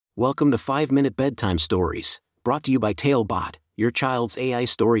Welcome to 5-Minute Bedtime Stories, brought to you by Talebot, your child's AI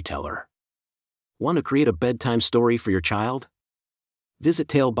storyteller. Want to create a bedtime story for your child? Visit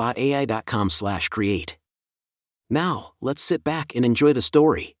talebotai.com/create. Now, let's sit back and enjoy the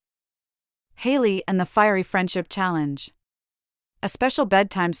story. Hayley and the Fiery Friendship Challenge. A special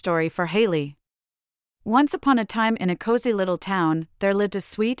bedtime story for Hayley. Once upon a time in a cozy little town, there lived a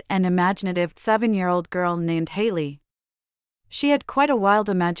sweet and imaginative 7-year-old girl named Hayley. She had quite a wild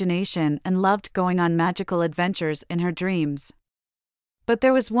imagination and loved going on magical adventures in her dreams. But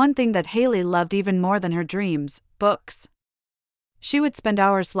there was one thing that Hayley loved even more than her dreams: books. She would spend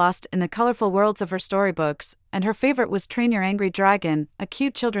hours lost in the colorful worlds of her storybooks, and her favorite was Train Your Angry Dragon, a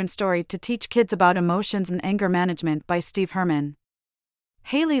cute children's story to teach kids about emotions and anger management by Steve Herman.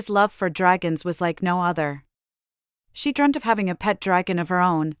 Hayley's love for dragons was like no other. She dreamt of having a pet dragon of her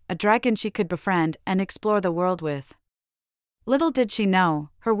own, a dragon she could befriend and explore the world with. Little did she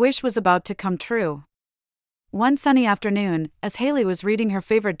know, her wish was about to come true. One sunny afternoon, as Hayley was reading her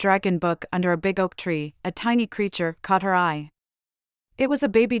favorite dragon book under a big oak tree, a tiny creature caught her eye. It was a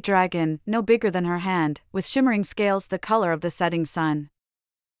baby dragon, no bigger than her hand, with shimmering scales the color of the setting sun.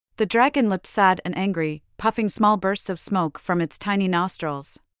 The dragon looked sad and angry, puffing small bursts of smoke from its tiny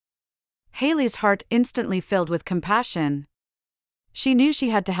nostrils. Hayley's heart instantly filled with compassion. She knew she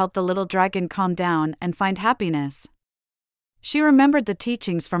had to help the little dragon calm down and find happiness. She remembered the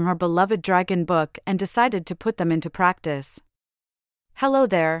teachings from her beloved dragon book and decided to put them into practice. "Hello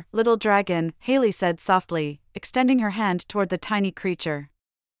there, little dragon," Hayley said softly, extending her hand toward the tiny creature.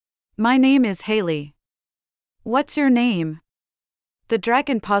 "My name is Hayley." "What's your name?" The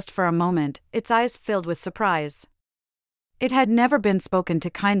dragon paused for a moment, its eyes filled with surprise. It had never been spoken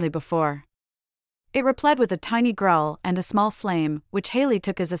to kindly before. It replied with a tiny growl and a small flame, which Hayley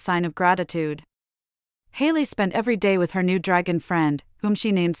took as a sign of gratitude. Hayley spent every day with her new dragon friend, whom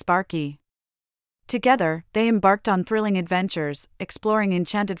she named Sparky. Together, they embarked on thrilling adventures, exploring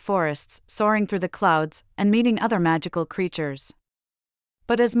enchanted forests, soaring through the clouds, and meeting other magical creatures.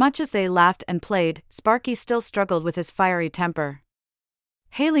 But as much as they laughed and played, Sparky still struggled with his fiery temper.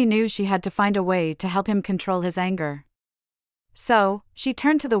 Hayley knew she had to find a way to help him control his anger. So, she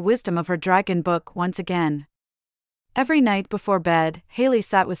turned to the wisdom of her dragon book once again. Every night before bed, Hayley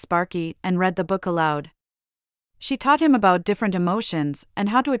sat with Sparky and read the book aloud. She taught him about different emotions and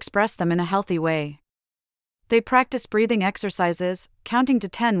how to express them in a healthy way. They practiced breathing exercises, counting to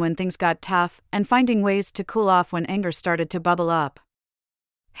 10 when things got tough, and finding ways to cool off when anger started to bubble up.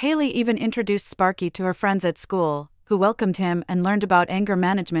 Hayley even introduced Sparky to her friends at school, who welcomed him and learned about anger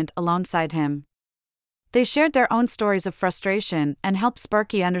management alongside him. They shared their own stories of frustration and helped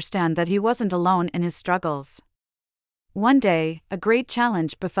Sparky understand that he wasn't alone in his struggles. One day, a great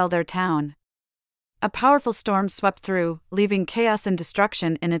challenge befell their town. A powerful storm swept through, leaving chaos and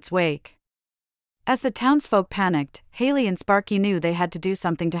destruction in its wake. As the townsfolk panicked, Hayley and Sparky knew they had to do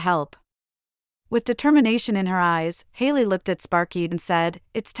something to help. With determination in her eyes, Hayley looked at Sparky and said,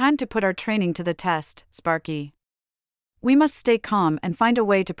 "It's time to put our training to the test, Sparky. We must stay calm and find a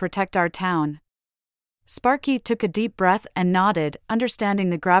way to protect our town." Sparky took a deep breath and nodded,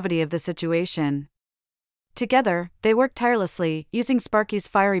 understanding the gravity of the situation. Together, they worked tirelessly, using Sparky's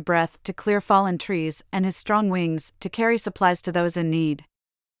fiery breath to clear fallen trees and his strong wings to carry supplies to those in need.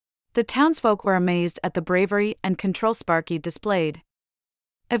 The townsfolk were amazed at the bravery and control Sparky displayed.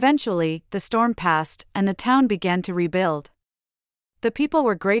 Eventually, the storm passed and the town began to rebuild. The people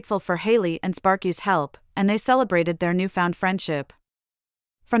were grateful for Hayley and Sparky's help, and they celebrated their newfound friendship.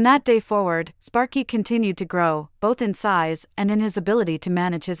 From that day forward, Sparky continued to grow, both in size and in his ability to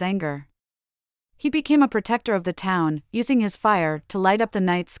manage his anger. He became a protector of the town, using his fire to light up the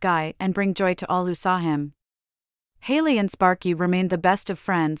night sky and bring joy to all who saw him. Hayley and Sparky remained the best of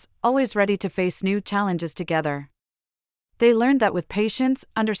friends, always ready to face new challenges together. They learned that with patience,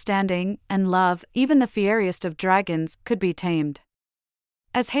 understanding, and love, even the fieriest of dragons could be tamed.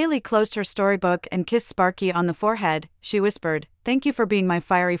 As Hayley closed her storybook and kissed Sparky on the forehead, she whispered, "Thank you for being my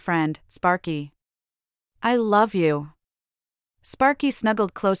fiery friend, Sparky. I love you." Sparky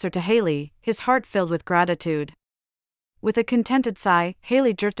snuggled closer to Hayley, his heart filled with gratitude. With a contented sigh,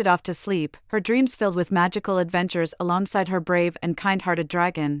 Hayley drifted off to sleep, her dreams filled with magical adventures alongside her brave and kind-hearted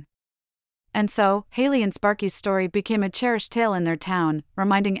dragon. And so, Hayley and Sparky's story became a cherished tale in their town,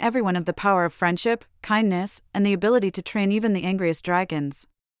 reminding everyone of the power of friendship, kindness, and the ability to train even the angriest dragons.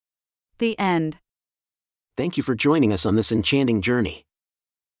 The end. Thank you for joining us on this enchanting journey.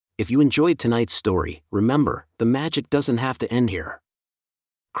 If you enjoyed tonight's story, remember, the magic doesn't have to end here.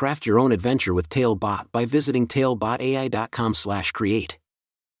 Craft your own adventure with Talebot by visiting talebotai.com/create.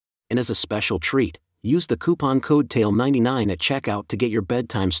 And as a special treat, Use the coupon code TALE99 at checkout to get your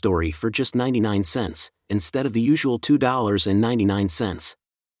bedtime story for just 99 cents, instead of the usual $2.99.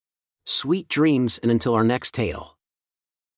 Sweet dreams, and until our next tale.